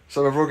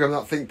 So my brother gave me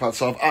that ThinkPad,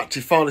 so I've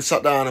actually finally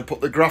sat down and put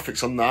the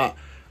graphics on that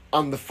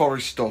and the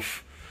Forest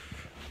stuff.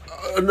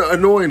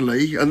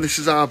 annoyingly, and this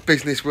is how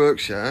business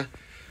works, yeah,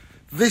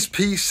 this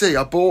PC,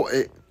 I bought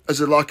it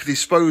as a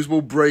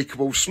disposable,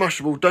 breakable,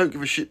 smashable, don't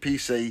give a shit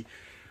PC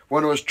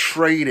when I was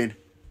training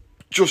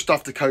just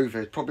after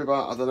COVID. Probably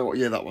about, I don't know what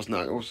year that was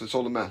now. It's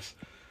all a mess.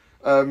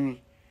 And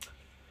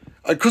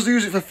because I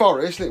used it for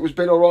Forest and it was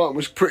been alright and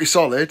was pretty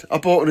solid, I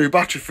bought a new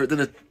battery for it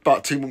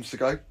about 2 months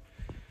ago.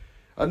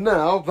 And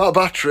now, that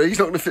battery's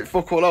not going to fit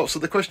fuck all out. So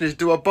the question is,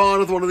 do I buy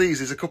another one of these?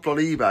 There's a couple on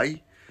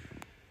eBay.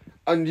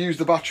 And use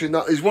the battery in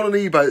that. There's one on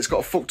eBay that's got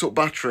a fucked up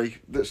battery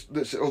that's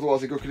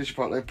otherwise in good condition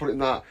apparently, and put it in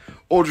that.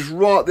 Or just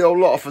write the old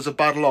lot off as a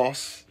bad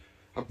loss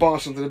and buy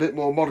something a bit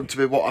more modern to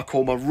be what I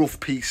call my rough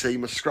PC,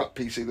 my scrap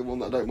PC, the one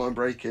that I don't mind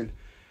breaking.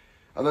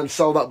 And then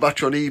sell that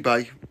battery on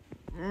eBay.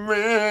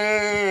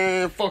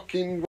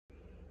 Fucking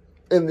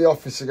in the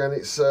office again.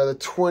 It's the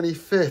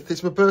 25th.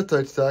 It's my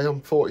birthday today.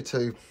 I'm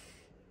 42.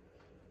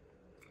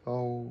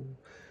 Oh.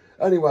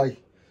 Anyway,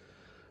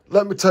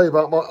 let me tell you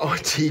about my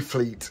IT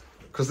fleet.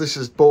 Because this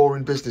is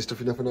boring business stuff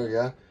you never know,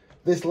 yeah?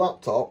 This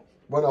laptop,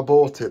 when I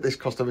bought it, this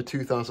cost over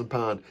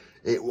 £2,000.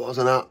 It was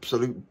an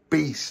absolute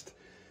beast.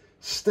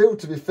 Still,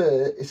 to be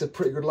fair, it's a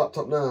pretty good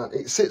laptop now.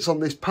 It sits on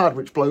this pad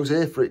which blows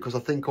air for it because I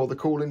think all the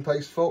cooling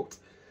paste fucked.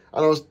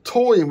 And I was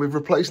toying with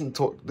replacing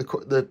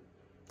the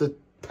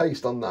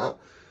paste on that.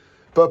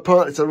 But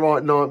apparently it's a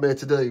right nightmare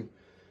to do.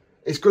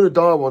 It's going to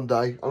die one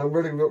day, and I'm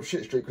really up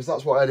shit street because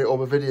that's what I edit all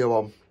my video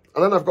on.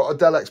 And then I've got a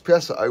Dell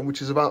XPS at home,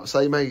 which is about the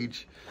same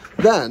age.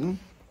 Then,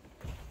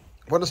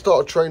 when I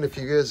started training a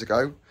few years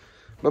ago,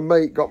 my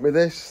mate got me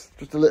this,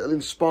 just a little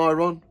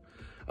Inspiron,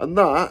 and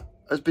that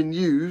has been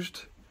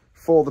used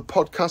for the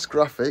podcast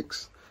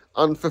graphics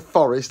and for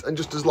Forest, and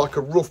just as like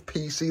a rough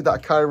PC that I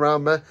carry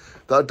around me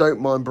that I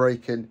don't mind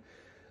breaking.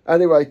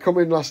 Anyway, come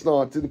in last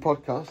night, do the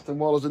podcast, and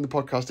while I was doing the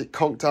podcast, it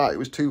conked out, it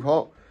was too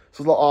hot.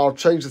 So I was like, oh, I'll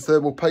change the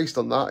thermal paste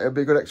on that. It'll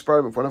be a good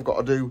experiment for when I've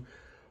got to do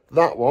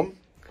that one.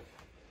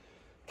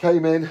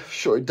 Came in,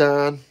 shut it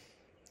down,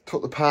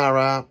 took the power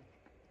out,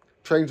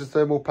 changed the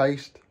thermal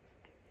paste.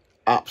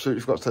 Absolutely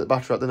forgot to take the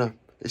battery out, didn't I?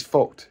 It's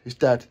fucked. It's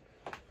dead.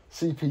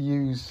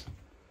 CPU's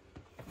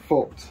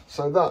fucked.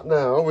 So that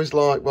now is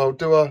like, well,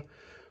 do I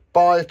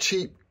buy a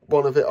cheap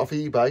one of it off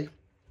eBay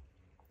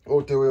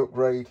or do I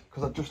upgrade?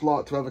 Because I'd just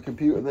like to have a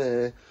computer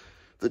there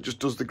that just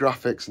does the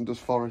graphics and does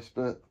Forest,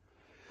 but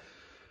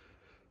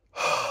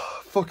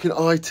fucking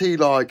IT,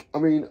 like, I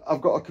mean,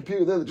 I've got a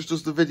computer there that just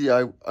does the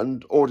video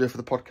and audio for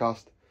the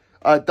podcast.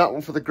 I had that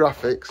one for the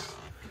graphics.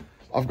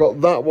 I've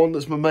got that one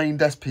that's my main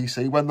desk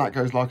PC. When that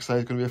goes, like I say,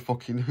 it's going to be a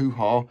fucking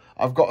hoo-ha.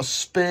 I've got a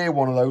spare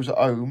one of those at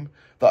home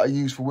that I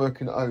use for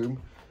working at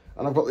home.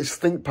 And I've got this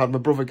ThinkPad my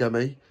brother gave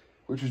me,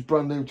 which is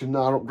brand new to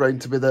now,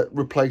 upgrading to be that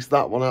replace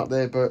that one out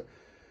there. But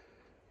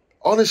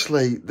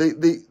honestly,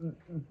 the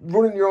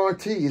running your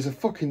IT is a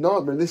fucking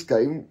nightmare in this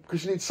game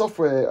because you need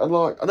software. And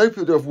like, I know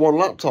people do have one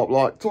laptop.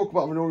 Like, talk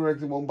about having all your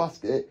eggs in one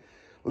basket.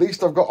 At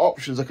least I've got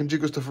options. I can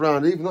jiggle stuff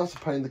around. Even that's a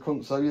pain in the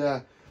cunt. So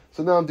yeah.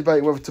 So now I'm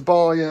debating whether to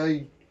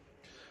buy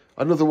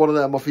another one of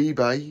them off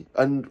eBay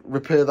and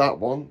repair that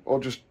one, or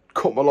just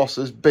cut my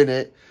losses, bin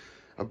it,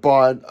 and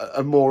buy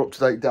a more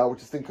up-to-date Dell,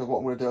 which I think of what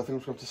I'm going to do. I think I'm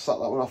just going to have to sack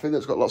that one off. I think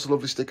it's got lots of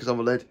lovely stickers on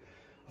the lid.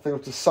 I think I'm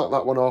going to have to sack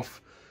that one off,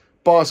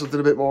 buy something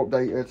a bit more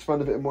updated,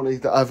 spend a bit of money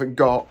that I haven't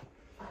got,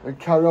 and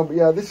carry on. But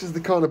yeah, this is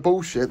the kind of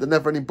bullshit, the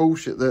never-ending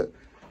bullshit that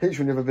hits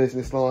you in every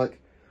business,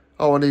 like,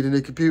 oh, I need a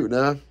new computer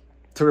now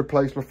to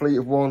replace my fleet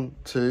of 1,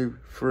 2,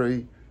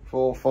 3,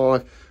 4,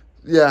 5.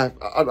 Yeah,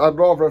 I'd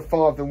rather have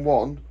 5 than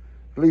 1.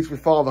 At least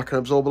with 5 I can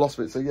absorb a loss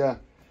of it. So yeah,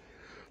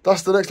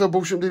 that's the next level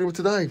bullshit I'm dealing with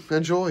today.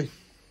 Enjoy.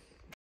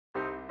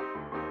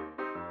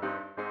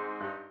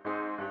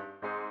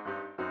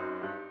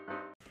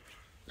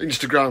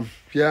 Instagram,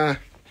 yeah.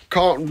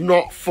 Can't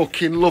not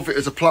fucking love it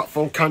as a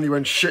platform, can you,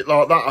 when shit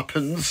like that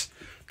happens.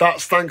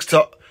 That's thanks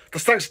to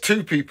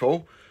 2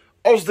 people.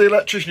 Oz the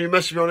electrician who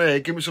messaged me on here,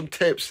 give me some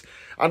tips.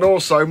 And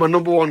also my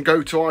 #1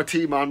 go-to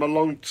IT man, my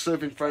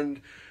long-serving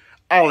friend,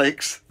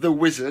 Alex, the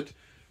wizard,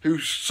 who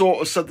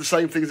sort of said the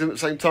same thing as him at the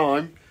same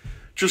time.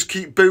 Just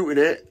keep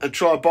booting it and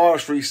try a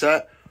BIOS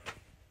reset.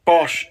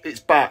 Bosh,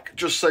 it's back.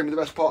 Just save me the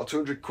best part of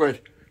 200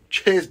 quid.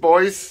 Cheers,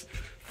 boys.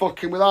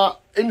 Fucking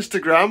without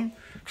Instagram,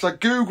 because I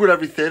Googled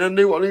everything and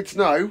knew what I need to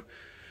know.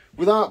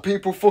 Without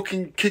people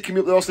fucking kicking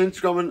me up the arse on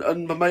Instagram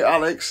and my mate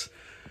Alex,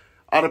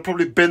 I'd have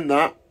probably binned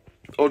that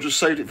or just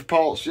saved it for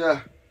parts.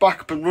 Yeah,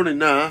 back up and running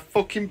now.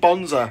 Fucking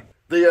bonza.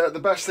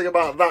 The best thing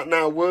about that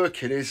now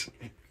working is,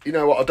 you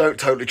know what, I don't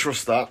totally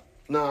trust that.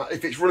 Now,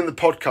 if it's running the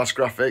podcast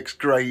graphics,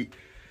 great.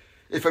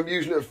 If I'm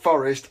using it at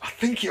Forest, I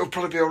think it'll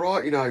probably be all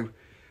right, you know.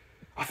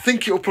 I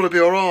think it'll probably be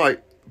all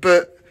right.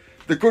 But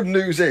the good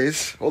news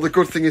is, or the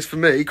good thing is for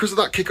me, because of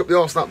that kick up the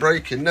arse and that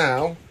breaking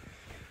now,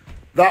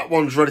 that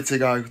one's ready to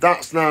go.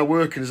 That's now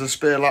working as a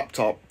spare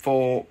laptop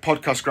for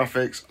podcast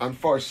graphics and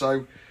Forest.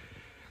 So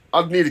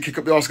I'd need to kick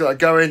up the arse to get that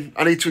going.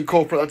 I need to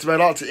incorporate that to me. I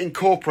like to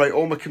incorporate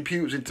all my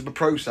computers into my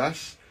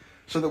process,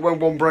 so that when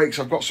one breaks,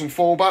 I've got some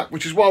fallback,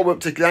 which is why I weren't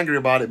particularly angry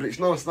about it, but it's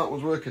nice that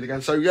one's working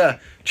again. So yeah,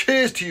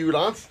 cheers to you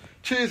lads.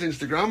 Cheers,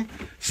 Instagram.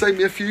 Save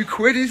me a few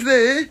quid, is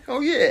there?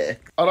 Oh, yeah.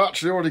 I'd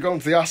actually already gone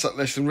to the asset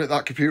list and ripped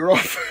that computer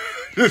off.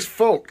 Just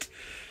fucked.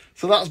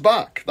 So that's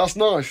back. That's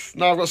nice.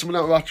 Now I've got something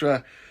out of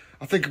battery.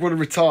 I think I'm going to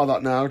retire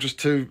that now, just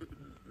to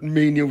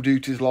menial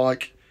duties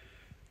like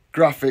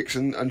graphics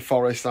and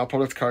forest. I'll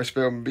probably have to carry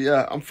film. But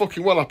yeah, I'm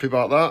fucking well happy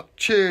about that.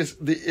 Cheers,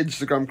 the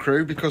Instagram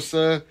crew, because,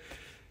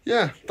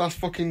 yeah, that's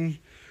fucking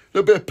a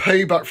little bit of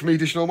payback for me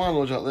dishing all my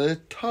knowledge out there.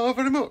 Ta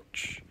very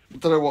much. I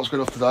don't know what's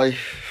going off today.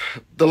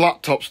 The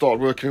laptop started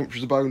working, which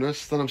was a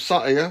bonus. Then I'm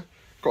sat here,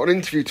 got an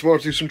interview tomorrow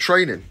to do some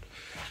training.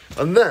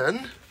 And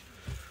then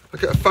I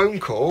get a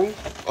phone call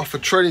off a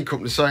training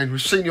company saying,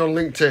 we've seen you on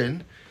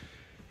LinkedIn.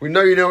 We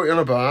know you know what you're on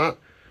about.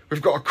 We've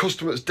got a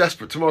customer that's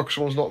desperate tomorrow because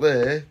someone's not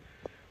there.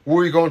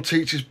 Will you go and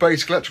teach his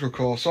basic electrical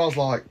course? So I was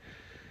like,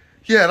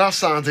 yeah, that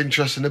sounds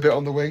interesting, a bit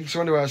on the wing. So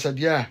anyway, I said,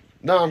 yeah,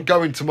 now I'm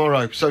going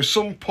tomorrow. So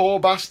some poor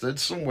bastard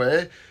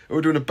somewhere who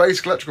are doing a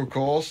basic electrical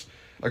course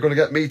are going to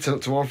get me turn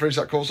up tomorrow and finish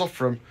that course off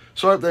for them.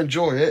 So I hope they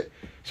enjoy it.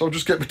 So I'll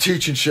just get my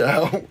teaching shit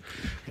out,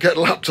 get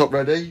the laptop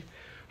ready,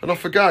 and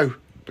off I go.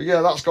 But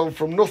yeah, that's gone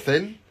from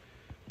nothing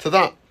to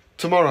that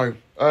tomorrow.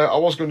 I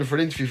was going for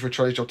an interview for a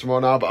trade job tomorrow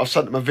now, but I've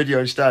sent them a video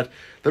instead.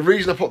 The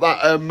reason I put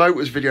that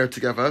motors video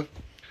together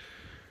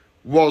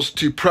was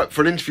to prep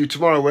for an interview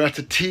tomorrow where I had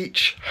to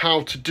teach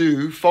how to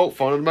do fault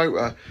find on a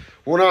motor.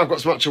 Well, now I've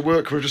got some actual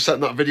work, I've just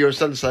sent that video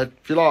instead and said,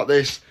 if you like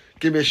this,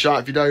 give me a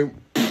shout. If you don't,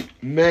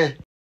 meh.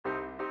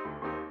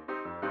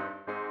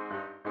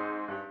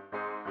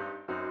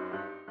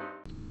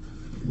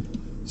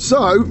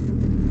 So,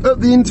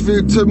 at the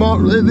interview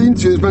tomorrow, the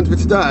interview was meant to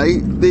be today,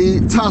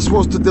 the task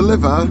was to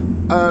deliver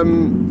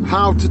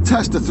how to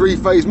test a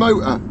three-phase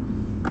motor.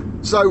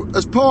 So,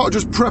 as part of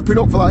just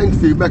prepping up for that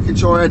interview, making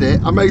sure I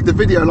edit, I made the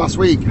video last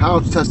week, how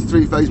to test a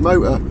three-phase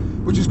motor,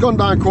 which has gone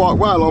down quite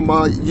well on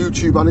my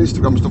YouTube and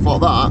Instagram and stuff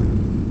like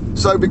that.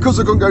 So, because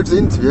I couldn't go to the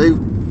interview,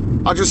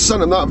 I just sent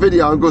them that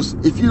video and goes,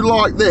 if you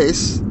like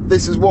this,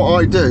 this is what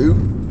I do,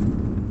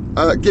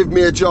 give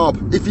me a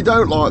job. If you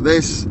don't like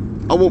this,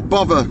 I won't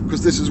bother,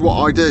 because this is what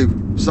I do.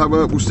 So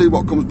we'll see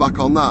what comes back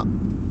on that.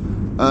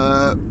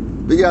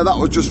 But yeah, that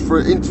was just for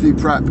interview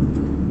prep.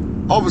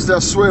 Obviously I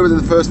swear within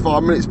the first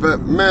 5 minutes,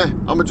 but meh,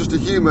 I'm just a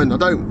human.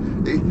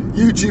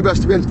 YouTube has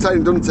to be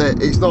entertaining, doesn't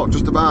it? It's not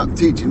just about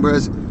teaching,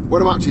 whereas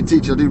when I'm actually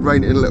teaching, I do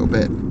rein it in a little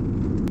bit.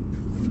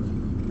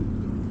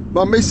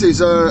 My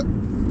missus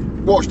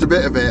watched a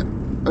bit of it,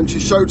 and she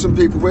showed some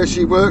people where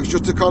she works,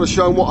 just to kind of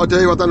show them what I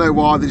do. I don't know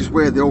why, they're just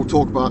weird, they all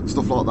talk about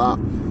stuff like that.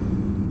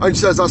 And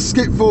she says, I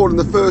skipped forward, and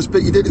the first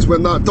bit you did is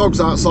when that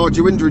dog's outside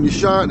your window and you're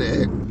shouting at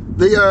it.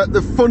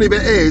 The funny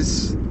bit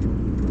is,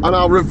 and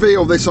I'll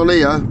reveal this on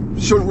here,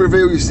 shouldn't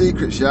reveal your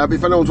secrets yet, but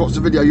if anyone's watched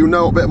the video, you'll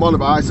know what bit I'm on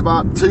about. It's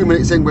about 2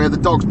 minutes in where the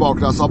dog's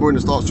barking outside my window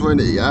and starts swearing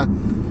at you, yeah?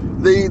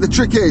 The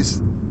trick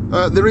is,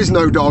 there is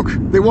no dog.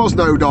 There was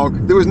no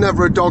dog. There was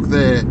never a dog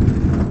there.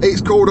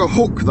 It's called a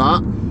hook,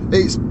 that.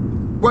 It's,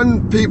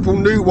 when people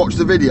new watch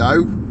the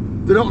video,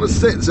 they're not going to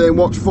sit there and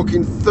watch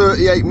fucking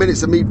 38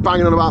 minutes of me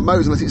banging on about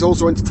motors unless it's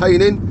also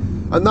entertaining.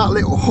 And that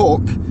little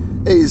hook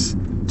is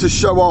to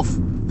show off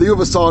the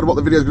other side of what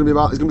the video is going to be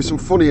about. There's going to be some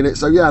funny in it.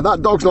 So yeah,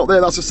 that dog's not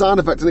there. That's a sound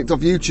effect I nicked off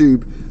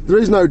YouTube. There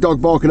is no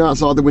dog barking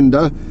outside the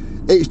window.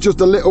 It's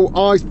just a little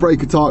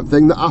icebreaker type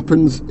thing that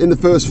happens in the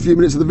first few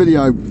minutes of the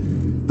video.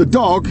 The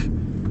dog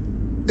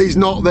is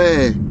not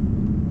there.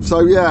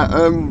 So yeah,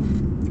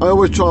 I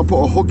always try and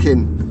put a hook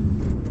in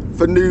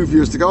for new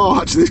viewers to go, oh,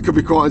 actually this could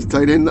be quite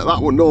entertaining, that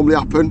wouldn't normally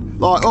happen.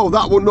 Like, oh,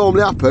 that wouldn't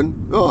normally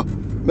happen. Oh,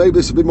 maybe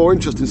this will be more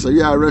interesting. So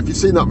yeah, if you've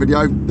seen that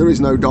video, there is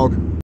no dog.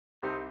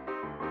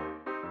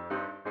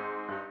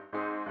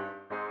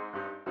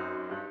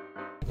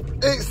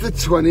 It's the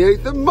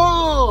 28th of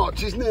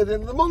March, it's near the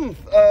end of the month.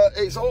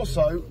 It's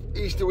also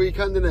Easter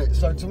weekend, isn't it?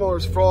 So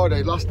tomorrow's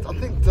Friday, I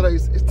think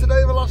is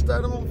today the last day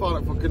of the month? I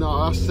don't fucking know,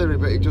 I asked Siri,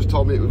 but he just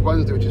told me it was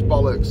Wednesday, which is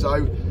bollocks.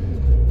 So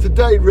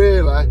today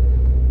really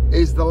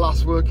is the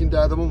last working day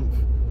of the month,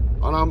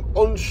 and I'm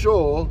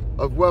unsure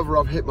of whether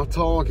I've hit my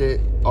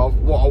target of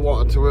what I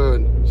wanted to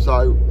earn.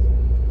 So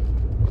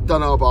I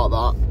don't know about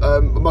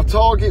that. My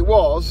target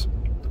was,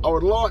 I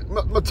would like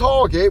my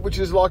target, which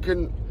is like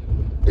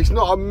it's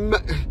not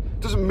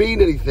it doesn't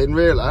mean anything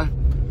really.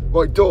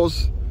 Well, it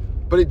does,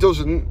 but it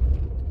doesn't.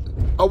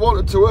 I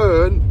wanted to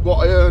earn what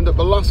I earned at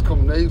my last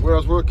company where I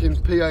was working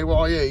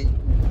PAYE,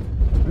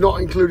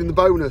 not including the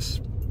bonus,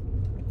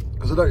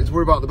 because I don't need to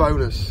worry about the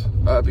bonus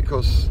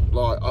because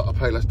like I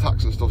pay less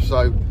tax and stuff.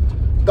 So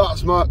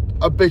that's my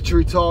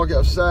arbitrary target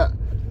I've set.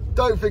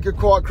 Don't think I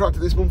quite cracked it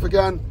this month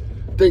again.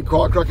 Didn't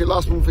quite crack it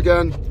last month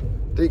again.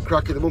 Didn't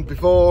crack it the month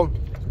before.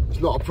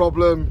 It's not a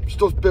problem.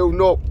 Stuff's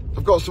building up.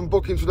 I've got some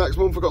bookings for next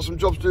month. I've got some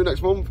jobs to do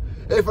next month.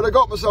 If I'd have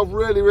got myself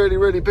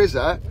really busy,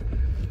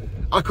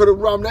 I could have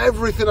rammed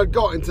everything I'd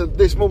got into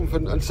this month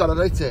and said I'd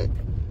hit it.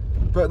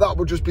 But that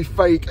would just be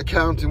fake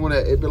accounting,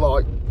 wouldn't it? It'd be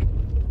like,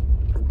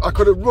 I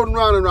could have run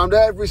round and round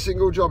every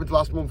single job into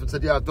last month and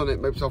said, yeah, I've done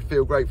it, made myself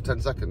feel great for 10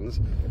 seconds,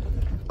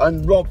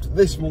 and robbed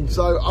this month.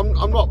 So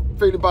I'm not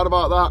feeling bad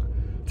about that.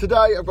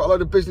 Today, I've got a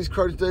load of business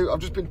credit to do. I've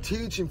just been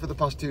teaching for the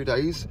past 2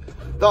 days.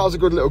 That was a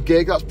good little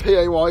gig. That's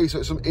PAYE, so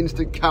it's some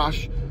instant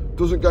cash.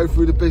 Doesn't go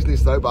through the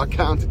business though, but I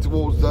count it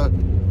towards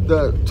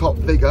the top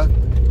figure.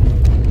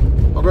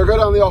 I'm gonna go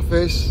down the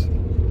office,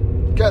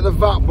 get the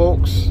VAT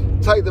books,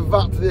 take the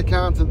VAT to the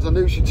accountant. I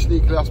knew she'd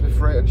sneakily ask me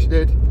for it, and she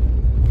did.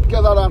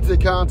 Get that down to the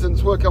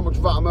accountants, work out how much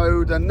VAT I'm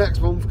owed, and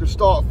next month can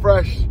start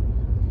fresh.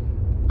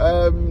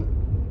 Well,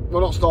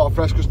 not start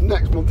fresh, because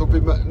next month will be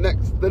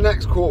the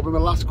next quarter will be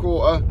my last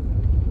quarter,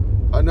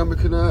 and then we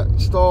can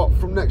start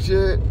from next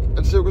year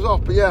and see what goes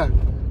off. But yeah,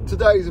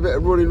 today's a bit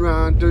of running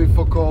around, doing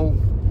fuck all,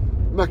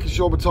 making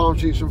sure my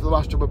timesheets from for the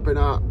last job I've been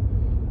at,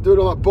 doing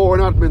all that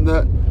boring admin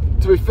that,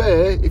 to be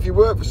fair, if you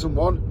work for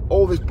someone,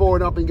 all this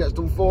boring admin gets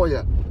done for you.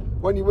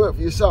 When you work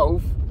for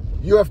yourself,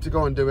 you have to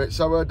go and do it.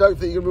 So don't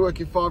think you're going to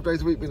be working 5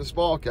 days a week being a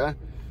sparker,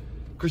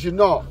 because you're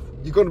not.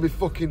 You're going to be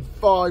fucking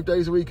 5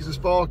 days a week as a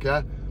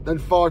sparker, then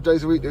 5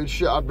 days a week doing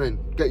shit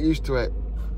admin. Get used to it.